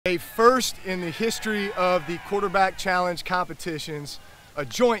A first in the history of the quarterback challenge competitions, a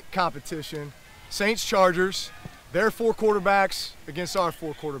joint competition, Saints Chargers, their 4 quarterbacks against our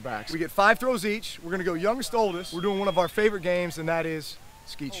 4 quarterbacks. We get 5 throws each. We're gonna go youngest to oldest. We're doing one of our favorite games, and that is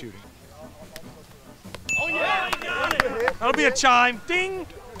skeet shooting. Oh yeah, he got it. That'll be a chime. Ding.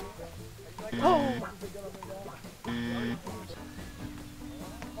 Oh.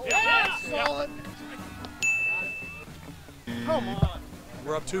 Yeah, solid. Come on.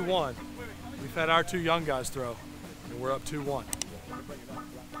 We're up 2-1. We've had our 2 young guys throw, and we're up 2-1.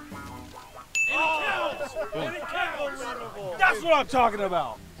 And it counts. That's what I'm talking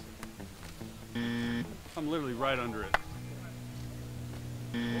about. I'm literally right under it.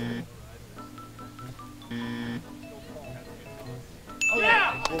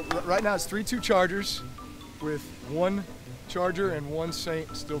 Yeah. Well, right now it's 3-2 Chargers with 1 Charger and 1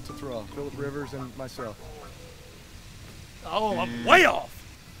 Saint still to throw. Phillip Rivers and myself. Oh, I'm way off.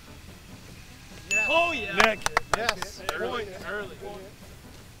 Yes. Oh yeah. Nick. Yes. Early.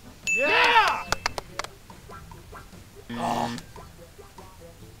 Yeah. Oh.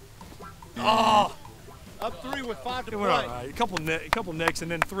 Oh. Up 3 with 5 to It play. went all right. A couple nicks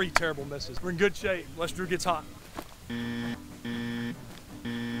and then 3 terrible misses. We're in good shape unless Drew gets hot.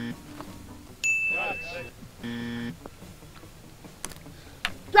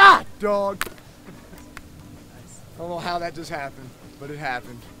 God, dog. I don't know how that just happened, but it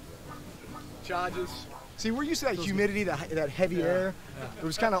happened. Charges. See, we're used to that humidity, that heavy air. It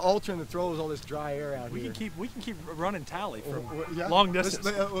was kind of altering the throws, all this dry air out here. We can keep running tally from Yeah. long distance.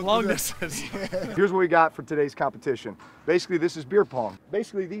 Long distance. Here's what we got for today's competition. Basically, this is beer pong.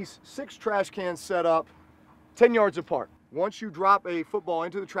 Basically, these 6 trash cans set up 10 yards apart. Once you drop a football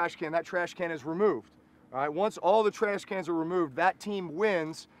into the trash can, that trash can is removed. All right, once all the trash cans are removed, that team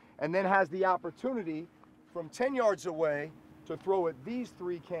wins and then has the opportunity from 10 yards away to throw at these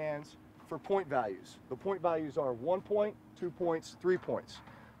 3 cans for point values. The point values are 1 point, 2 points, 3 points.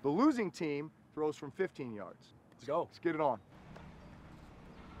 The losing team throws from 15 yards. Let's go. Let's get it on.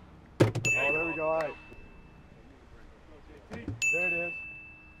 Oh, there we go. All right. There it is.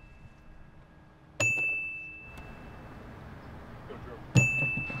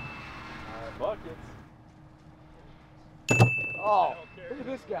 Buckets. Oh, look at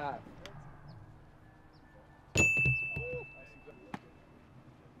this guy.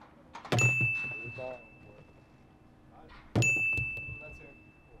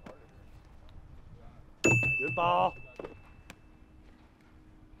 Good ball.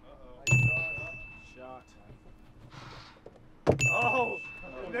 Shot. Oh,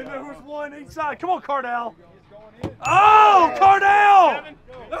 and then there was 1 each side. Come on, Cardell. Oh, Cardell!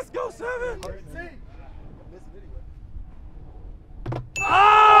 Let's go, 7.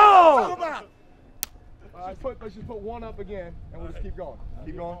 Oh! Let's just put 1 up again, and we'll just keep going.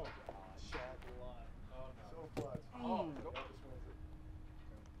 Keep going.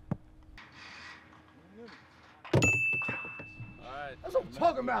 That's what I'm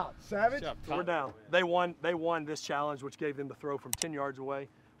talking about, Savage. We're down. They won this challenge, which gave them the throw from 10 yards away.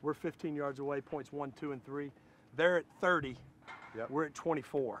 We're 15 yards away, points 1, 2, and 3. They're at 30. Yep. We're at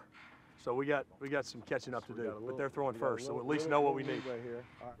 24. So we got some catching up to do. But they're throwing first, so at least know what we need. Right here.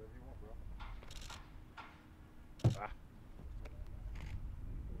 All right.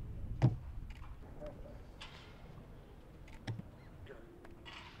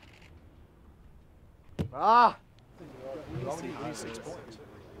 Ah! We need 6 points.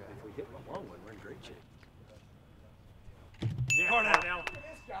 If we hit the long one, we're in great shape. Yeah, Cardell.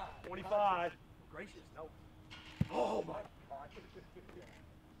 25. Gracious, no. Oh my God.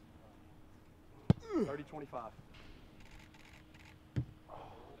 30, 25.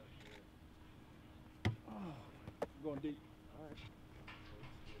 Going deep.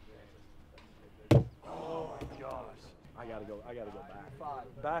 Oh my gosh. I gotta go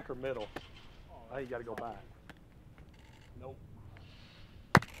back. Back or middle? I think you gotta go back. Nope.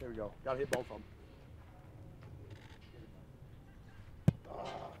 There we go. Gotta hit both of them.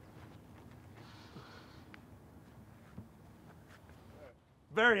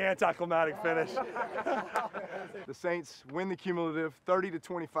 Very anticlimactic finish. The Saints win the cumulative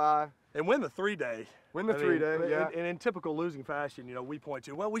 30-25. And win the 3-day. Win the 3-day, yeah. And in typical losing fashion, you know, we point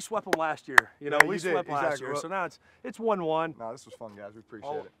to, well, we swept them last year. You know, Yeah, we you did, swept last exactly. year. So now it's 1-1. No, this was fun, guys. We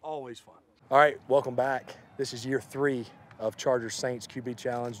appreciate it. Always fun. All right, welcome back. This is year 3 of Chargers Saints QB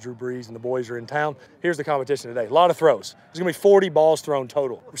Challenge. Drew Brees and the boys are in town. Here's the competition today. A lot of throws. There's gonna be 40 balls thrown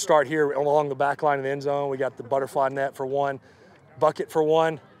total. We start here along the back line of the end zone. We got the butterfly net for 1, bucket for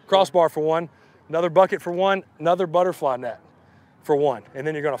 1, crossbar for 1, another bucket for 1, another butterfly net for 1. And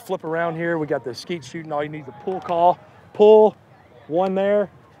then you're gonna flip around here. We got the skeet shooting. All you need is a pull call. Pull, 1 there,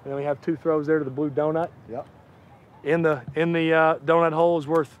 And then we have 2 throws there to the blue donut. Yep. In the donut hole is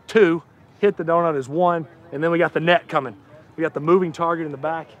worth 2. Hit the donut is 1. And then we got the net coming. We got the moving target in the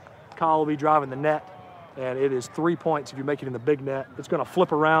back. Kyle will be driving the net. And it is 3 points if you make it in the big net. It's going to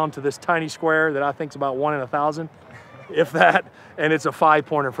flip around to this tiny square that I think is about 1 in 1,000, if that. And it's a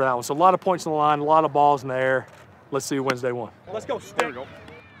 5-pointer for that one. So a lot of points on the line, a lot of balls in the air. Let's see who wins day 1. Let's go, Stick. There we go.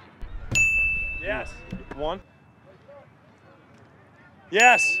 Yes. 1.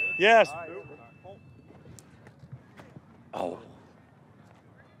 Yes. Yes. Oh.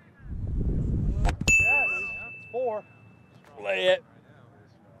 Yes. 4. Lay it.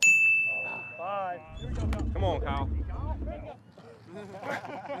 5. Come on, Kyle.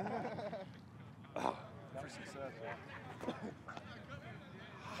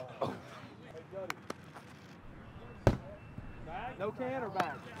 No can or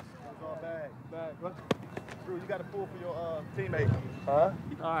bag? Bag. Drew, you got to pull for your teammate. Huh?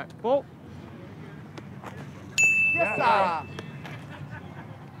 All right. Pull. Yes, sir.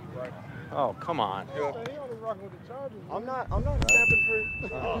 Oh, come on. I'm not snapping free.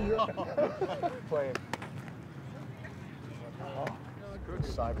 Playing. Oh, good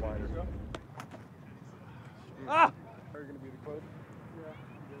sideliner. Ah! Are you going to be the coach? Yeah.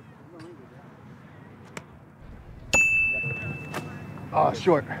 Oh,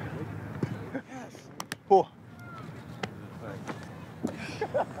 short. Pull.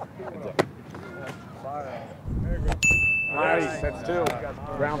 Nice. That's 2.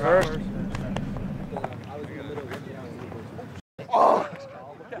 Ground first. Oh!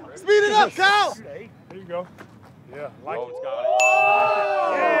 Speed it up, Kyle! There you go. Yeah, like it's got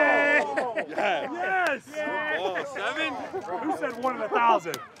it. Yes! Yes! Oh, 7? Who said 1 in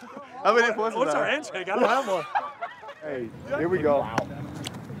 1,000? How many points What's our handshake? I don't have one. Hey, here we go.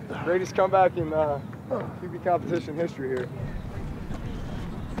 Greatest comeback in QB competition history here.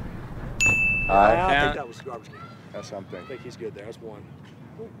 I think that was a garbage can. That's something. I think he's good there. That's 1.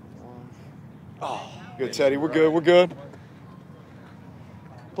 Oh, good, Teddy. We're good. We're good.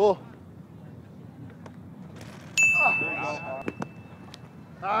 Pull.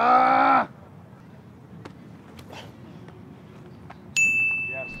 Ah!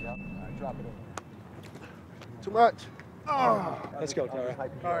 Yes. Yep. All right, drop it in. Too much. Oh. Let's go, Tyler.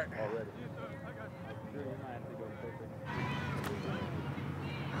 All right.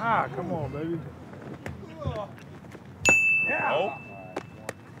 Ah, come on, baby. Yeah. Oh.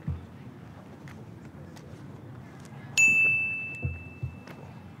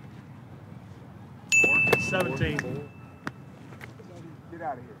 It's 17. Get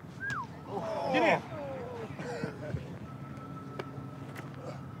out of here. Get in.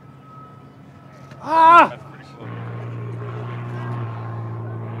 Ah! That's pretty slow.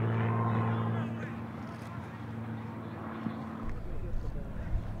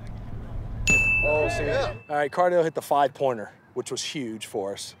 Oh, see. Yeah. All right, Cardale hit the 5-pointer, which was huge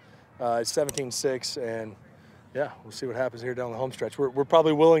for us. It's 17-6, and yeah, we'll see what happens here down the home stretch. We're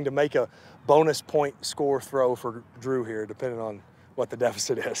probably willing to make a bonus point score throw for Drew here, depending on what the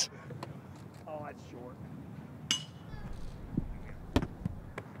deficit is. Oh, that's short.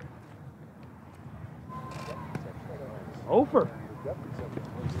 Over.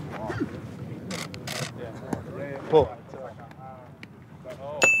 Pull.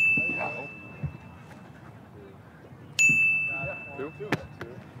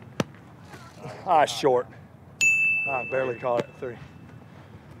 Ah, short. Ah, barely caught it. 3.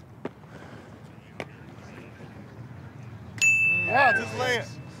 Yeah, just lay it.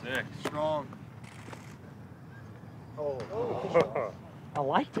 6. Strong. Oh. I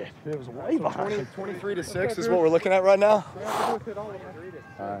liked it. It was way behind. 23 to 6 is what we're looking at right now. All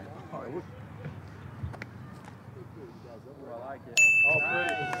right. Oh,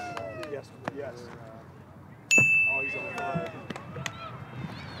 pretty. Yes, yes. Oh, he's on fire.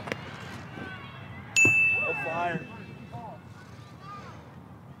 On fire.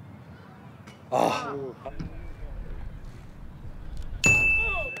 Oh.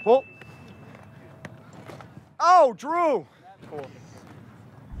 Pull. Oh, Drew. Cool.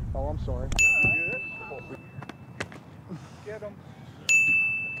 Oh, I'm sorry. Get him.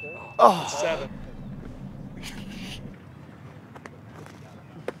 Oh, 7.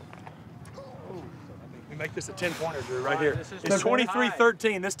 We make this a 10-pointer, Drew, right here. It's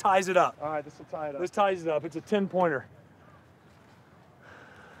 23-13. This ties it up. All right, this will tie it up. This ties it up. It's a 10-pointer.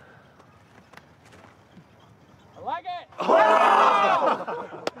 I like it.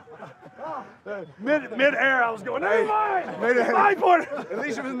 Mid-air, I was going, never mind. 5-pointer. At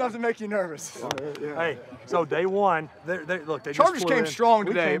least it was enough to make you nervous. Hey, so day 1, look, they Chargers just flew came in. strong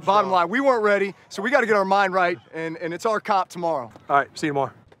today. Bottom line, we weren't ready, so we got to get our mind right, and it's our comp tomorrow. All right, see you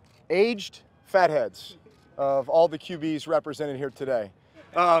tomorrow. aged fatheads of all the QBs represented here today.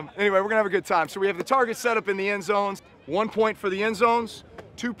 Anyway, we're gonna have a good time. So we have the targets set up in the end zones. 1 point for the end zones,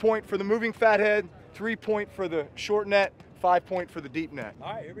 2 point for the moving fathead, 3 point for the short net, 5 point for the deep net.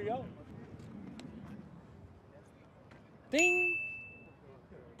 All right, here we go. Ding.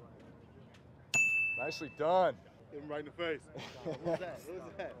 Nicely done. Hit him right in the face. What was that? What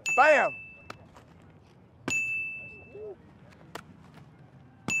was that? Bam!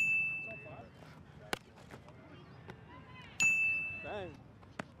 Dang.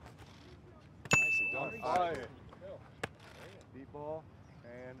 Nicely done. Fire. Deep ball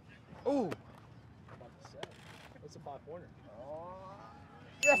and ooh. It's a 5-pointer.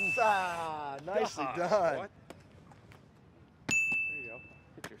 Yes, sir. Nicely done. What? There you go.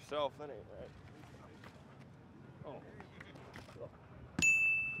 Hit yourself. That ain't right.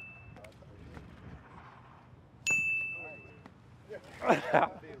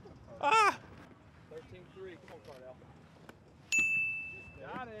 Ah! 13-3. Come on, Cardell.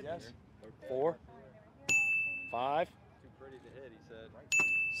 Got it. Yes. 4, 5, Too pretty to hit, he said.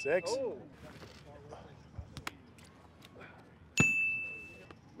 6. Oh.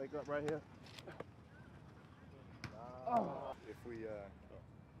 Make up right here. If we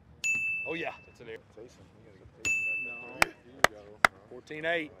Oh, yeah. It's an air. Taysom, we gotta get Taysom back. No. Here you go.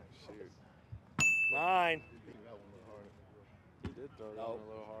 14-8. Shoot. 9. He did throw that No. one a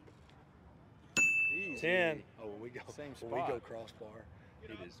little hard. Easy. 10. Oh, when we go, Same when we go spot. crossbar,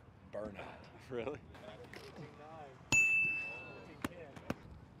 it is burnout. Really?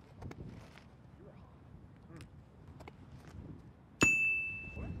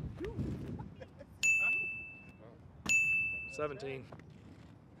 17.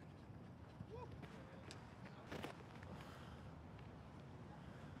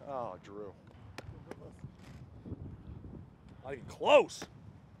 Oh, Drew. Not even close.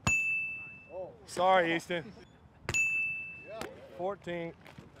 Sorry, Easton. 14.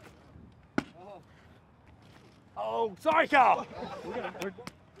 Oh, sorry, Kyle.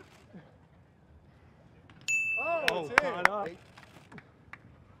 Oh, it's in.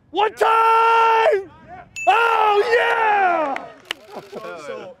 One time! Oh, yeah!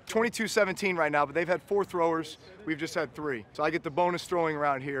 So 22-17 right now, but they've had 4 throwers. We've just had 3. So I get the bonus throwing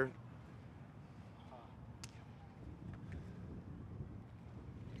around here.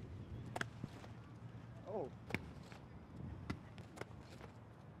 Oh.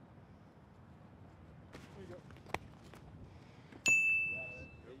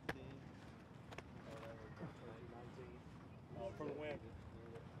 For the win.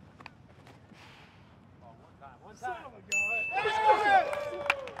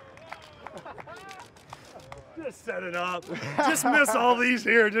 Just set it up. Just miss all these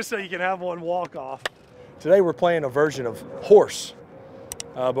here just so you can have one walk off. Today we're playing a version of horse,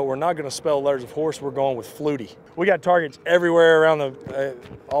 but we're not going to spell letters of horse. We're going with flutie. We got targets everywhere around the,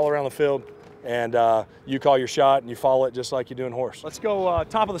 all around the field, and you call your shot and you follow it just like you do in horse. Let's go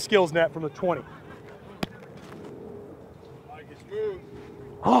top of the skills net from the 20.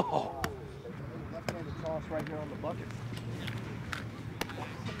 Oh! Left-handed toss right here on the bucket.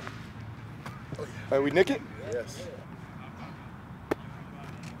 All right, we nick it? Yes.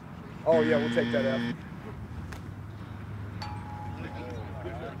 Oh, yeah, we'll take that out.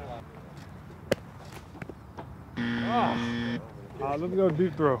 Let me go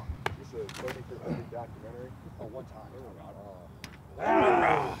deep throw. This is a 30 for 30 documentary. Oh, one time.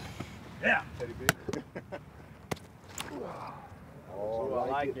 Yeah. Teddy B. Oh, I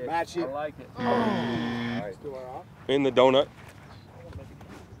like it. Match it. I like it. All right. In the donut.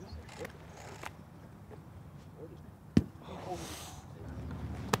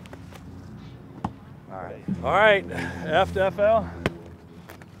 All right, F to FL.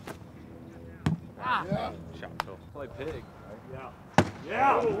 Yeah. Shot Phil. Play pig.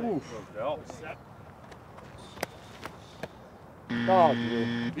 Yeah. Oof. Oh, Oh, Drew.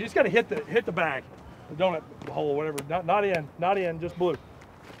 You just got to hit the bag, the donut hole, whatever. Not in, just blue.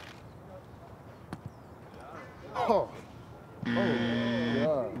 Oh. Oh,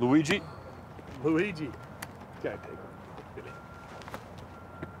 yeah. Luigi. Luigi. Gotta take it.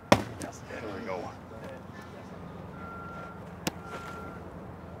 Yes, there we go.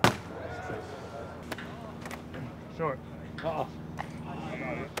 Short. Uh-oh.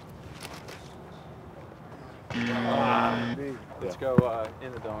 Let's go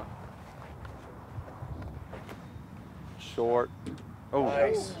in the donut. Short. Oh,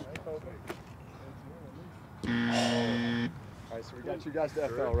 Nice. All right, so we got you guys to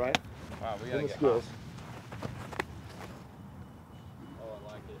FL, right? Wow, we In gotta the get skills. Oh,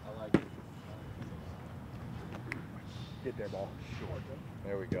 I like it. I like it. Get there, ball.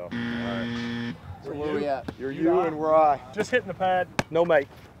 There we go. All right. So where we at? You're you and we're I. Just hitting the pad. No mate.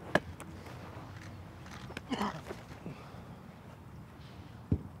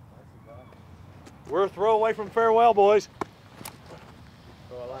 We're a throw away from farewell, boys.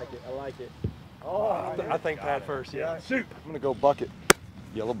 Oh, I like it. I like it. Oh, I think pad first. Yeah. Shoot. I'm gonna go bucket.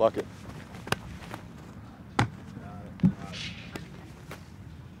 Yellow bucket.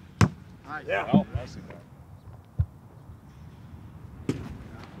 Yeah. Oh, nicely done.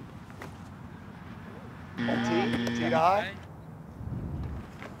 T to high.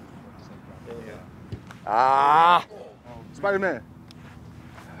 Ah! Spider-Man.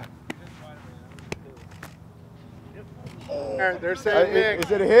 They're saying Nick.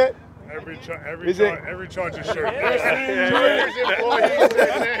 Is it a hit? Every charge is shirt. Chargers employees say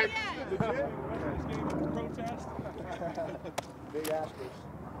Nick. Big Astros.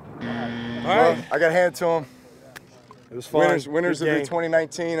 All right. I got to hand it to him. It was fun. Winners of Good the game.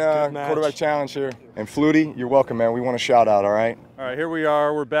 2019 match. quarterback challenge here. And Flutie, you're welcome, man. We want a shout out, all right? All right, here we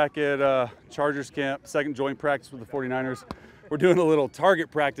are. We're back at Chargers camp, second joint practice with the 49ers. We're doing a little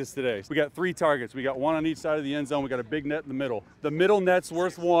target practice today. We got 3 targets. We got 1 on each side of the end zone. We got a big net in the middle. The middle net's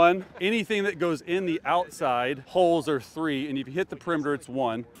worth 1. Anything that goes in the outside holes are 3, and if you hit the perimeter, it's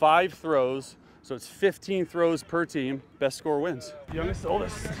 1. 5 throws, so it's 15 throws per team. Best score wins. Youngest,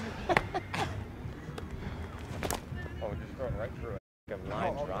 oldest. Right through it. Like a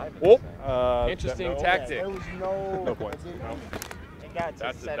line drive. Whoop. Interesting tactic. There was no points. No. It got to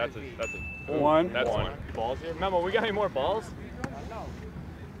That's 7 feet. One. That's one. Balls here. Memo, we got any more balls?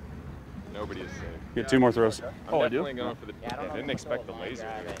 Nobody is safe. Get 2 more throws. I'm definitely going for the. I didn't expect the laser.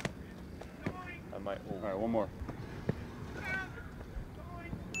 I might. All right, 1 more.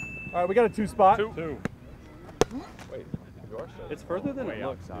 All right, we got a 2 spot. 2. Wait, yours? It's further than it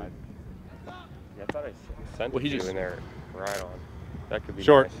looks. outside. Yeah, I thought I sent it to in there. Right on. That could be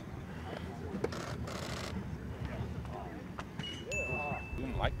Short. Nice.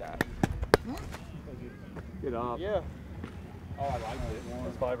 Didn't like that. Get up. Yeah. Oh, I liked it.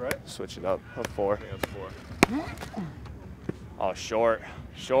 That's 5, right? Switch it up. That's 4. Yeah, that's 4. Oh, short.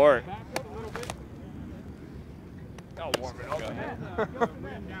 Short. Oh, warm it up.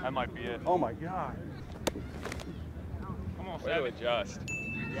 That might be it. Oh my God. Come on, way to adjust.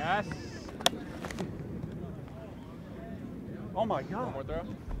 Yes. Oh my God. One more throw.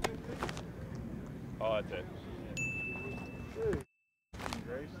 Oh, that's it.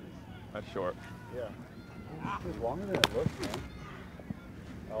 That's short. Yeah. It's longer than it looks, man.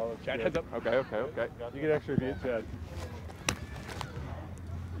 Oh, Chad heads up. Okay, okay, okay. You get extra if you hit Chad.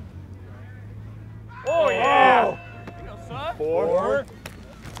 Oh, yeah! 4.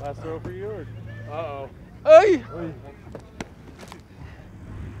 Last throw for you. Or? Uh-oh. Hey!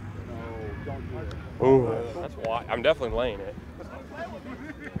 No, don't do it. Oh, that's why. I'm definitely laying it.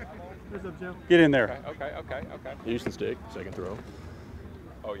 Get in there. Okay, okay, okay. Houston stick. Second throw.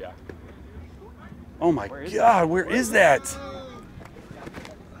 Oh, yeah. Oh my God, where is that?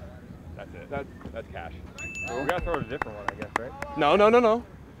 That's it. That's cash. Well, we gotta throw a different one, I guess, right? No, no, no, no.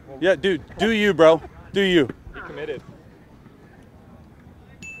 Yeah, dude, do you, bro. Do you. He committed.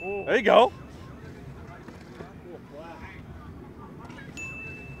 There you go.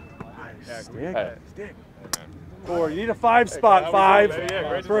 Hey. Stick. 4. You need a 5 spot.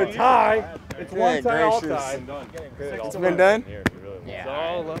 5 for a tie. It's one tie, all tie. It's been done?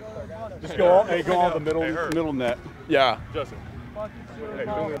 Yeah. Just go all, hey, go on the middle net. Yeah. Justin. Hey,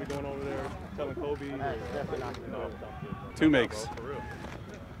 going over there, telling Kobe. 2 makes.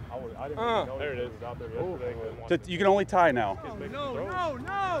 There it is. Out there yesterday. You can only tie now.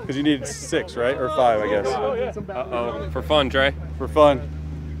 No. Because you need 6, right? Or 5, I guess. Uh-oh. For fun, Trey. For fun.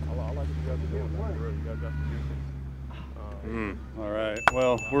 All right.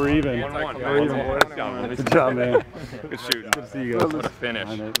 Well, we're even. 1-1. We're even, boys. Good job, man. Good shooting. Good to see you guys. What a finish.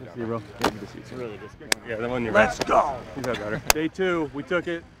 All right, good to see you, bro. Yeah, the one you're Let's go. You got better. Day 2, we took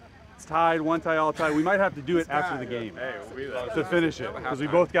it. It's tied, 1 tie, all tie. We might have to do it after the game Hey, we'll be there. to finish it because we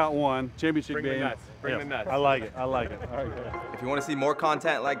both got 1 championship Bring the game. nuts. Bring the nuts. I like it. I like it. All right. If you want to see more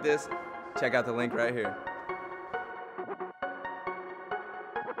content like this, check out the link right here.